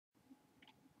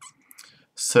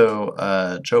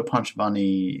Joe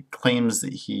Ponchovani claims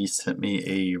that he sent me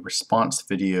a response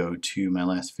video to my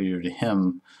last video to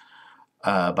him,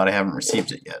 but I haven't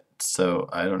received it yet, so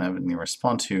I don't have anything to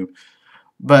respond to.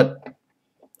 But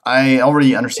I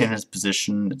already understand his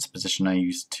position. It's a position I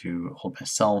used to hold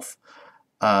myself.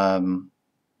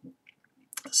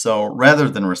 So rather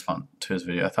than respond to his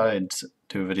video, I thought I'd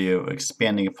do a video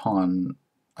expanding upon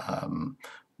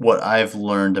what I've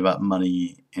learned about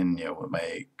money and what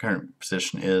my current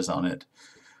position is on it,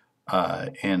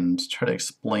 and try to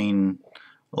explain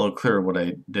a little clearer what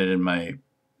I did in my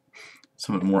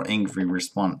somewhat more angry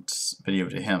response video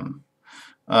to him.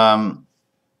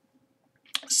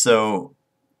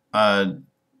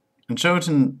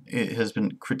 Jotin has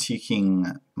been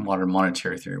critiquing modern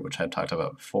monetary theory, which I've talked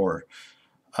about before,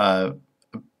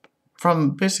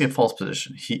 from basically a false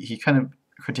position. He kind of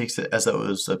critiques it as though it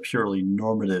was a purely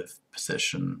normative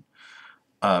position,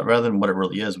 rather than what it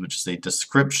really is, which is a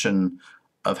description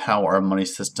of how our money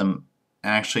system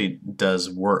actually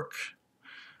does work.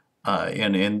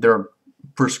 And there are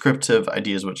prescriptive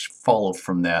ideas which follow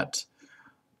from that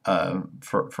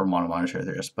for modern monetary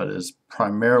theorists, but is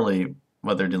primarily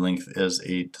what they're dealing with is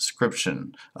a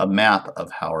description, a map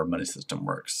of how our money system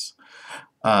works.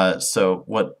 So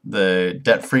what the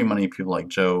debt-free money people like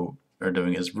Joe are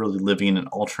doing is really living in an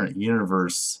alternate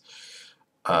universe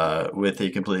with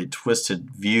a completely twisted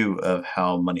view of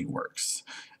how money works.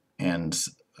 And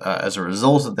as a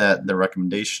result of that, the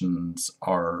recommendations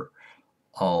are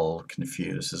all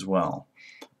confused as well.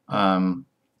 So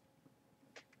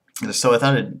I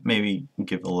thought I'd maybe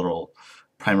give a little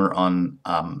primer on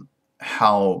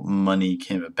how money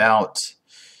came about,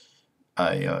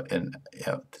 and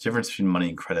the difference between money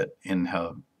and credit, and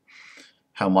how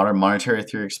modern monetary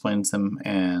theory explains them,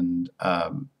 and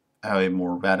how a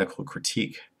more radical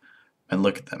critique and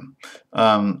look at them.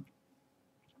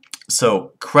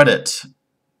 So credit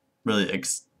really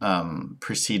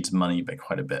precedes money by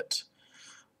quite a bit.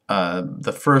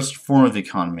 The first form of the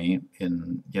economy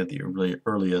in the really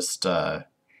earliest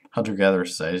hunter-gatherer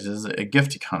societies is a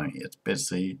gift economy. It's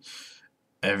basically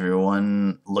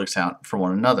everyone looks out for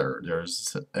one another.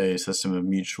 There's a system of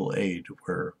mutual aid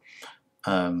where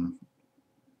I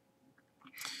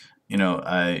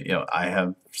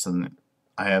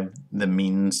have the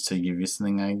means to give you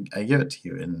something, I give it to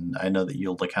you, and I know that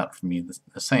you'll look out for me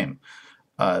the same.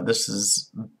 This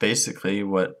is basically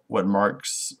what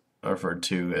Marx referred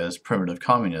to as primitive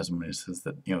communism, when he says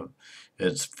that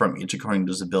it's from each according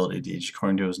to his ability to each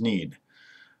according to his need.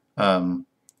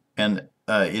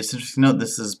 It's interesting to note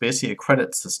this is basically a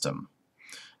credit system.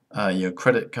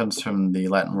 Credit comes from the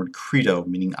Latin word credo,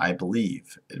 meaning I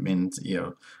believe. It means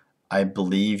I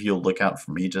believe you'll look out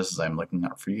for me just as I'm looking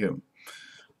out for you.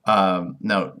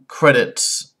 Now, credit,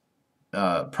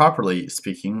 properly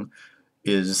speaking,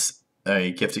 is a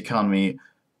gift economy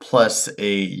plus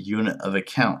a unit of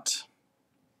account,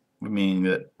 meaning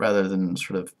that rather than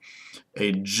sort of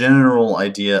a general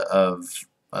idea of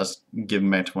us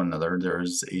giving back to one another,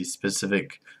 there's a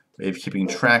specific way of keeping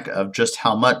track of just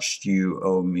how much you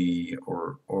owe me,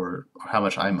 or how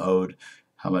much I'm owed,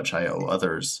 how much I owe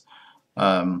others.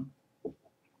 The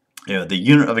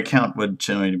unit of account would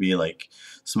generally be like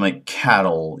something like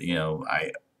cattle.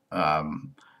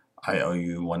 I owe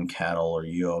you 1 cattle, or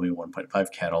you owe me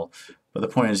 1.5 cattle. But the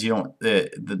point is,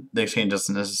 the exchange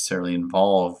doesn't necessarily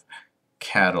involve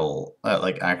cattle,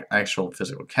 like actual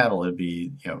physical cattle. It'd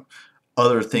be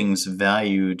other things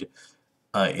valued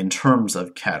in terms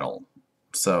of cattle.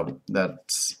 So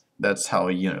that's how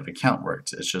a unit of account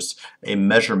works. It's just a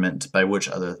measurement by which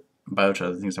other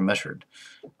things are measured.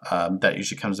 That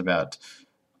usually comes about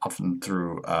often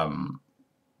through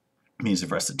means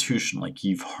of restitution, like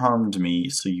you've harmed me,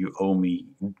 so you owe me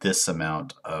this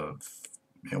amount of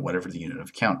whatever the unit of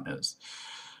account is.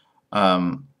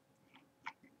 And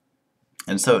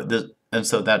so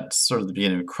that's sort of the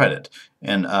beginning of credit.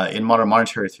 And in modern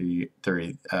monetary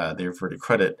theory, they refer to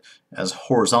credit as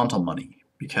horizontal money,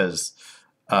 because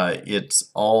it's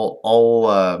all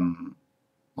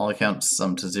accounts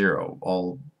sum to zero,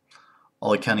 all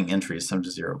accounting entries sum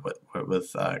to zero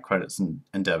with credits and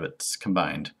debits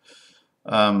combined.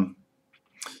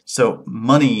 So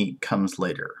money comes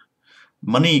later.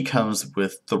 Money comes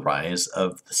with the rise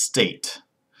of the state,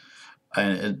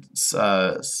 and it's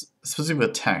especially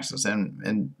with taxes,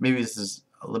 and maybe this is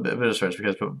a bit of a stretch,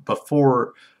 because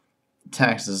before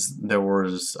taxes there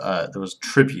was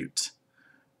tribute,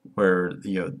 where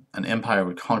an empire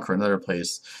would conquer another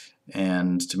place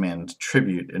and demand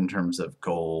tribute in terms of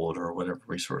gold or whatever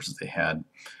resources they had,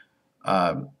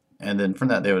 and then from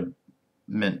that they would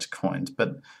mint coins.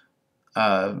 But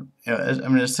I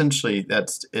mean, essentially,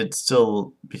 it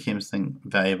still became something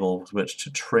valuable with which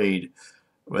to trade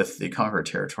with the conquered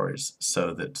territories,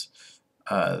 so that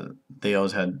they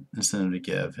always had incentive to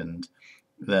give, and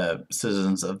the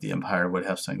citizens of the empire would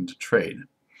have something to trade.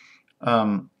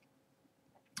 Um,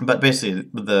 but basically,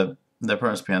 the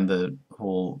premise behind the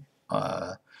whole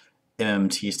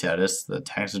MMT status, the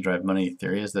taxes drive money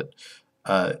theory, is that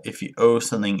if you owe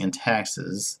something in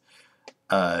taxes,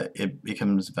 it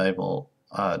becomes valuable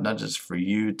not just for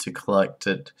you to collect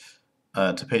it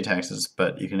to pay taxes,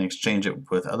 but you can exchange it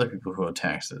with other people who owe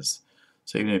taxes.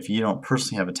 So even if you don't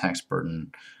personally have a tax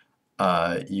burden,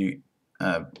 you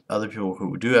other people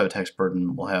who do have a tax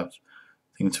burden will have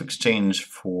things to exchange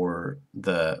for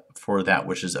that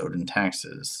which is owed in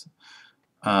taxes.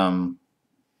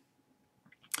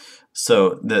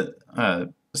 So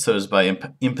it's by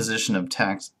imposition of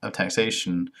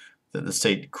taxation that the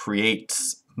state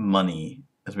creates money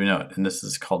as we know it, and this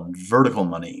is called vertical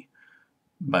money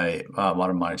by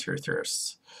modern monetary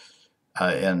theorists.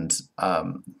 And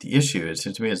the issue, it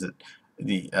seems to me, is that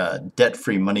the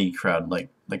debt-free money crowd, like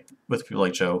with people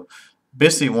like Joe,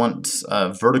 basically wants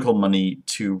vertical money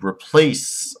to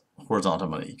replace horizontal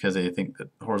money, because they think that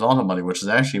horizontal money, which is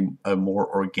actually a more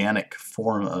organic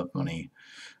form of money,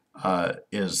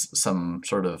 is some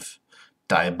sort of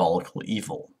diabolical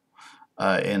evil.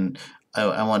 And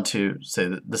I want to say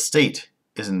that the state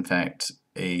is in fact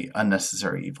a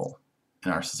unnecessary evil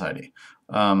in our society.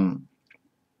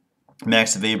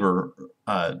 Max Weber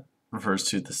refers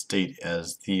to the state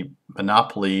as the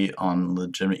monopoly on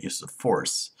legitimate use of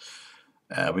force.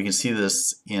 We can see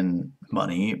this in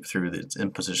money through its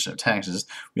imposition of taxes.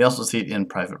 We also see it in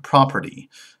private property.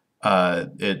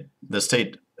 The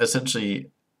state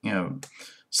essentially,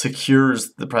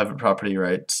 secures the private property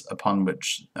rights upon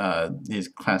which these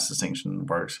class distinctions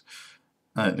work.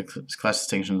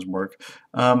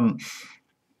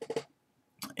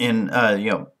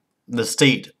 The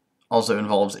state also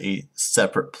involves a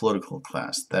separate political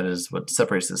class. That is what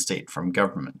separates the state from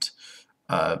government.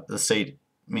 The state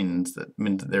means that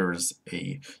there is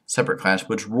a separate class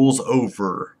which rules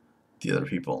over the other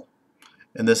people,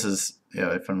 and this is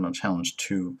a fundamental challenge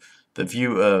to the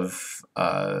view of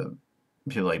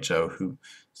people like Joe, who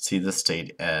see the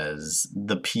state as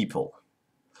the people.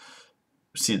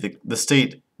 See, the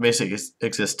state basically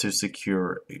exists to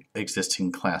secure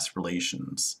existing class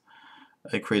relations.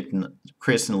 It creates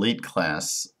an elite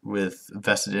class with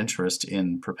vested interest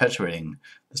in perpetuating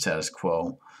the status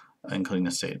quo, including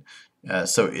the state.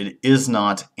 So it is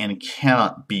not and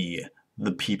cannot be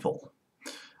the people.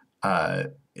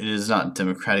 It is not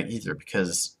democratic either,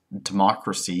 because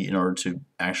democracy, in order to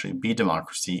actually be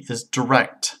democracy, is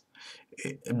direct.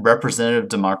 Representative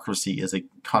democracy is a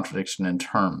contradiction in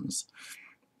terms.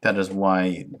 That is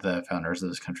why the founders of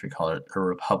this country call it a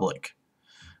republic,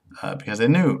 because they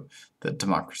knew that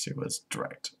democracy was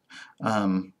direct.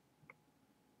 And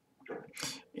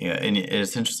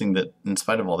it's interesting that in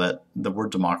spite of all that, the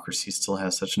word democracy still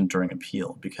has such enduring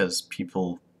appeal, because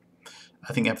people,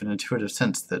 I think, have an intuitive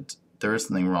sense that there is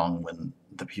something wrong when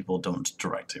the people don't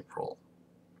directly rule.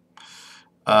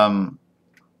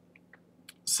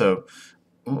 So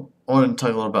I want to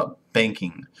talk a little about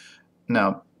banking.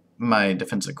 Now, my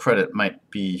defense of credit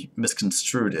might be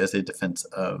misconstrued as a defense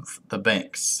of the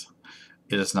banks.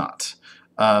 It is not.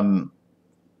 The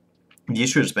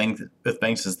issue with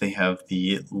banks is they have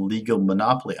the legal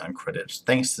monopoly on credit,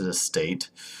 thanks to the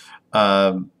state,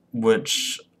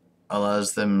 which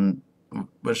allows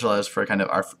for a kind of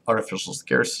artificial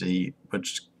scarcity,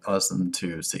 which allows them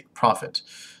to seek profit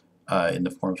in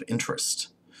the form of interest.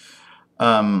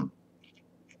 And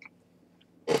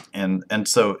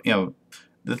so,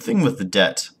 the thing with the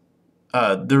debt,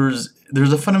 there's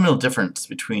a fundamental difference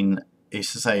between a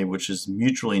society which is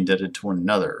mutually indebted to one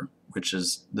another, which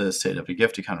is the state of a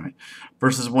gift economy,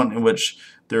 versus one in which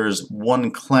there is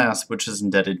one class which is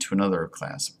indebted to another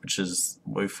class, which is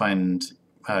what we find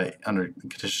under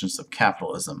conditions of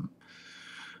capitalism.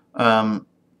 And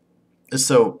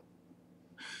one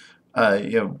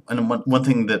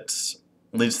thing that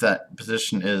leads to that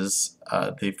position is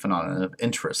the phenomenon of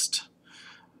interest.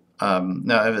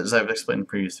 Now, as I've explained in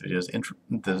previous videos,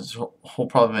 the whole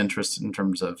problem of interest in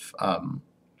terms of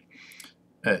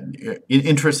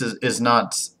interest is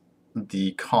not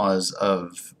the cause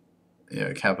of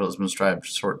capitalism's drive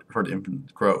toward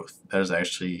infinite growth. That is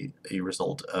actually a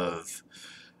result of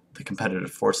the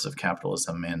competitive forces of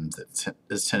capitalism and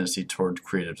its tendency toward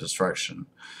creative destruction.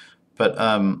 But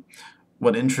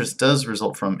what interest does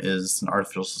result from is an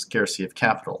artificial scarcity of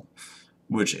capital,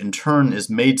 which in turn is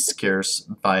made scarce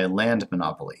by land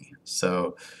monopoly.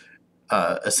 So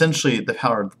essentially the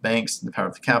power of the banks and the power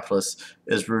of the capitalists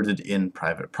is rooted in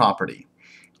private property,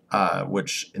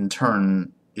 which in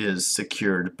turn is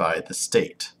secured by the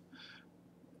state.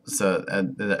 So,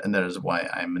 and that is why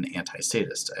I'm an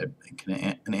anti-statist,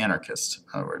 an anarchist, in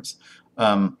other words.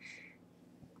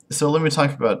 So let me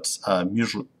talk about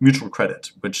mutual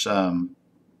credit, which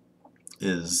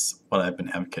is what I've been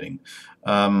advocating.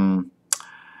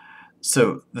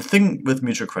 So the thing with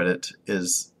mutual credit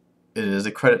is it is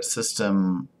a credit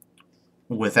system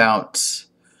without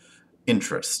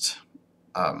interest.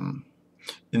 In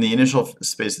the initial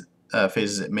phases,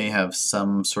 it may have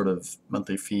some sort of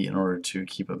monthly fee in order to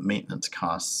keep up maintenance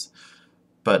costs,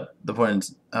 but the point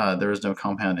is there is no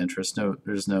compound interest.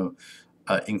 There's no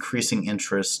increasing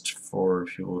interest for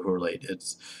people who are late.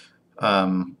 It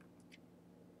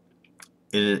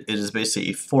is basically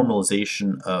a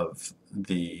formalization of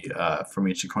the from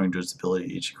each according to its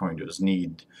ability, each according to its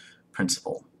need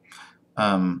principle.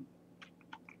 And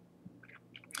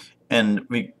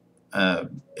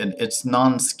it's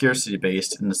non-scarcity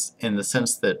based in the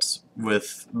sense that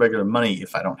with regular money,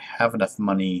 if I don't have enough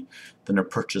money, then a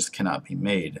purchase cannot be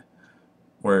made.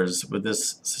 Whereas with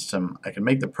this system, I can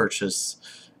make the purchase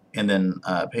and then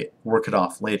work it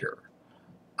off later.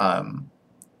 And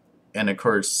of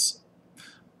course,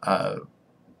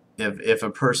 if a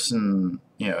person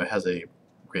has a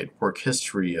great work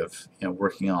history of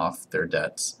working off their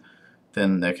debts,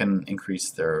 then that can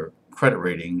increase their credit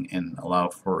rating and allow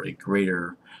for a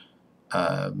greater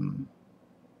a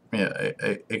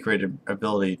greater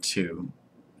ability to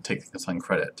take things on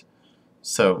credit.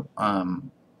 So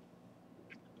and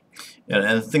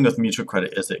the thing with mutual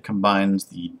credit is it combines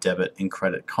the debit and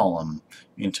credit column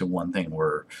into one thing,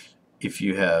 where if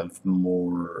you have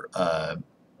more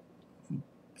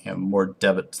more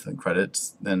debits than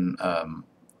credits, then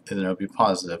it'll be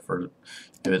positive, or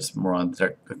if it's more on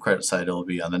the credit side, it'll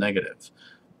be on the negative.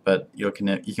 But you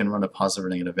can run a positive or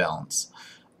negative balance,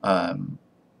 and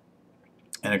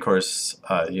of course,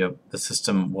 the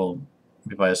system will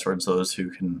be biased towards those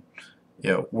who can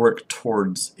work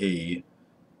towards a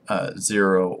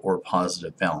zero or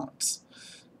positive balance.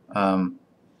 Of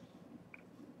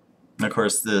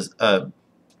course, this.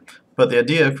 But the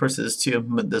idea, of course, is to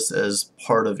implement this as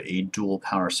part of a dual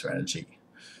power strategy,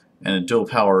 and a dual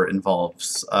power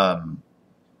involves,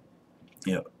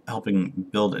 helping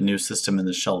build a new system in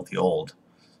the shell of the old.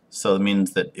 So it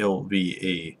means that it will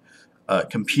be a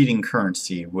competing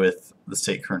currency with the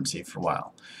state currency for a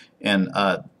while, and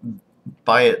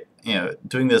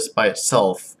doing this by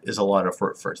itself is a lot of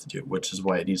work for it to do, which is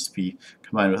why it needs to be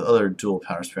combined with other dual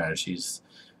power strategies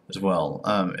as well,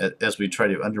 as we try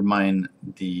to undermine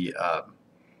the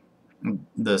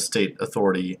state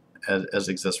authority as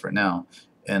it exists right now,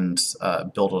 and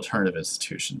build alternative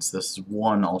institutions. This is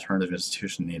one alternative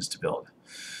institution needs to build,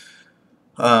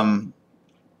 and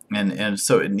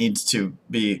so it needs to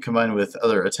be combined with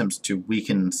other attempts to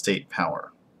weaken state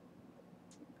power,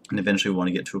 and eventually we want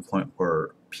to get to a point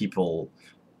where people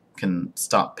can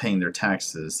stop paying their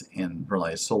taxes and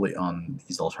rely solely on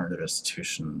these alternative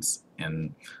institutions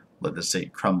and let the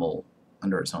state crumble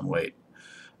under its own weight.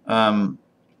 Now,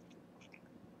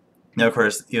 of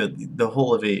course, the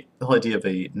whole idea of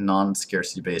a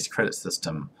non-scarcity-based credit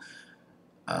system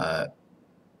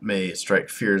may strike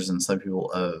fears in some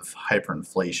people of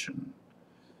hyperinflation.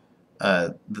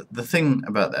 The thing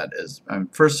about that is,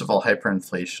 first of all,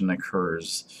 hyperinflation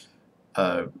occurs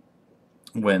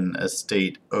when a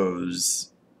state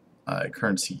owes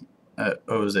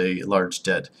owes a large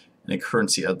debt in a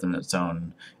currency other than its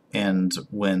own, and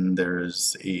when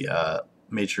there's a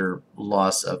major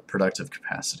loss of productive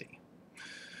capacity.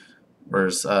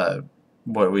 Whereas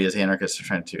what we as anarchists are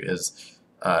trying to do is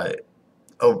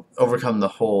overcome the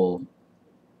whole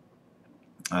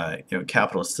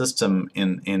capitalist system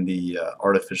in the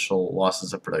artificial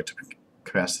losses of productive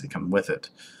capacity that come with it.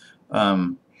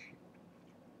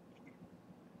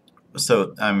 So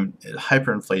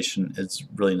hyperinflation is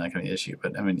really not going to be an issue,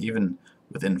 but even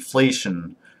with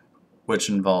inflation, which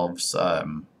involves a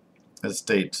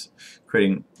state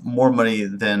creating more money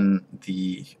than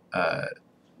the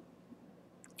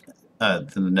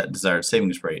net desired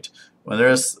savings rate, when there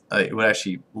is, it would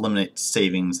actually eliminate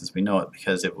savings as we know it,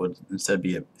 because it would instead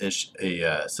be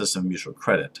a system of mutual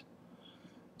credit.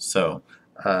 So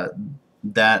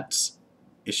that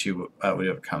issue would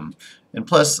overcome. And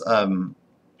plus,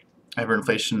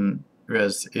 hyperinflation,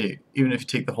 whereas even if you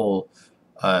take the whole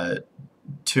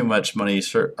too much money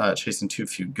chasing too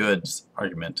few goods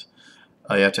argument,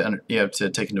 you have to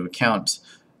take into account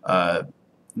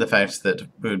the fact that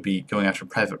we would be going after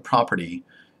private property,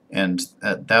 and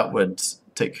that would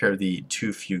take care of the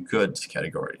too few goods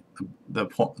category. The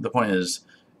point is,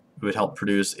 it would help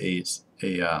produce a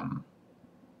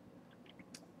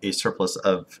surplus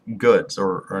of goods,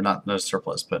 or not a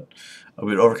surplus, but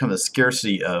we would overcome the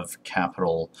scarcity of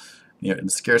capital, the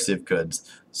scarcity of goods,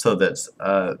 so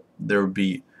that there would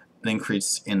be an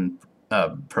increase in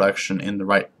production in the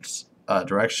right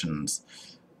directions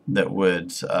that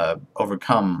would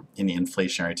overcome any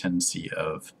inflationary tendency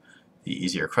of the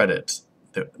easier credit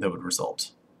that would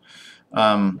result.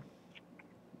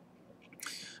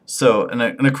 So, and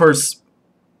of course,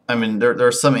 I mean, there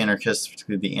are some anarchists,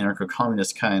 particularly the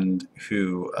anarcho-communist kind,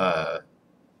 who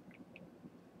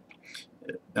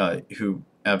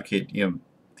advocate,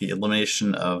 the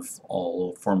elimination of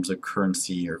all forms of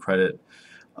currency or credit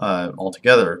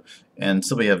altogether, and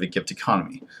simply have a gift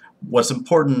economy. What's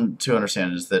important to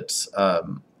understand is that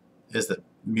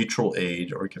mutual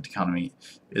aid or gift economy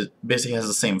basically has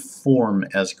the same form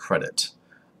as credit.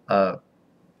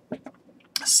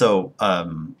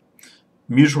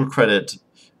 Mutual credit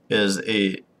is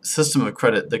a system of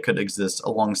credit that could exist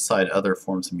alongside other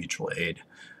forms of mutual aid.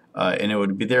 And it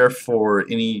would be there for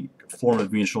any form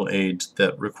of mutual aid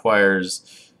that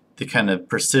requires the kind of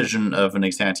precision of an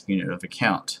exact unit of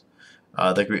account.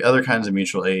 There could be other kinds of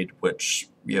mutual aid which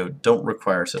don't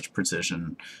require such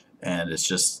precision, and it's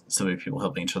just simply people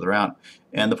helping each other out.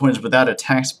 And the point is, without a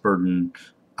tax burden,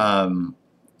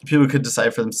 people could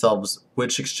decide for themselves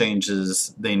which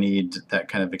exchanges they need that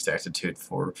kind of exactitude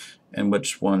for, and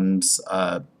which ones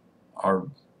are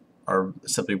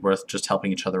simply worth just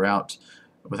helping each other out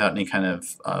without any kind of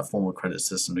formal credit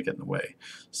system to get in the way.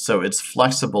 So it's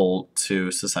flexible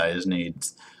to society's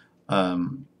needs.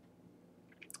 And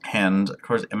of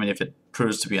course, I mean, if it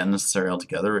proves to be unnecessary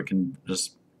altogether, it can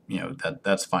just,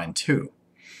 that's fine too.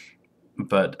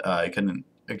 But it can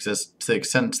exist to the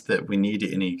extent that we need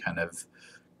any kind of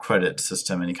credit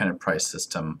system, any kind of price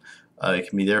system. It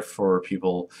can be there for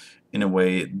people in a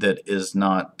way that is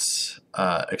not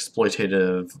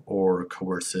exploitative or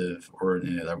coercive or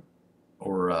any other,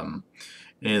 or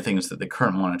any of the things that the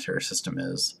current monetary system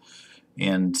is,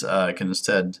 and can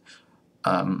instead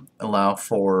allow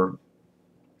for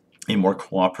a more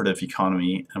cooperative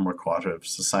economy and a more cooperative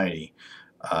society,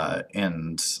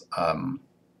 and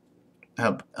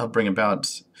help bring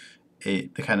about the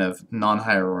kind of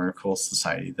non-hierarchical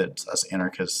society that us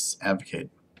anarchists advocate.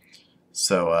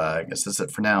 So I guess that's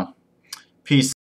it for now. Peace.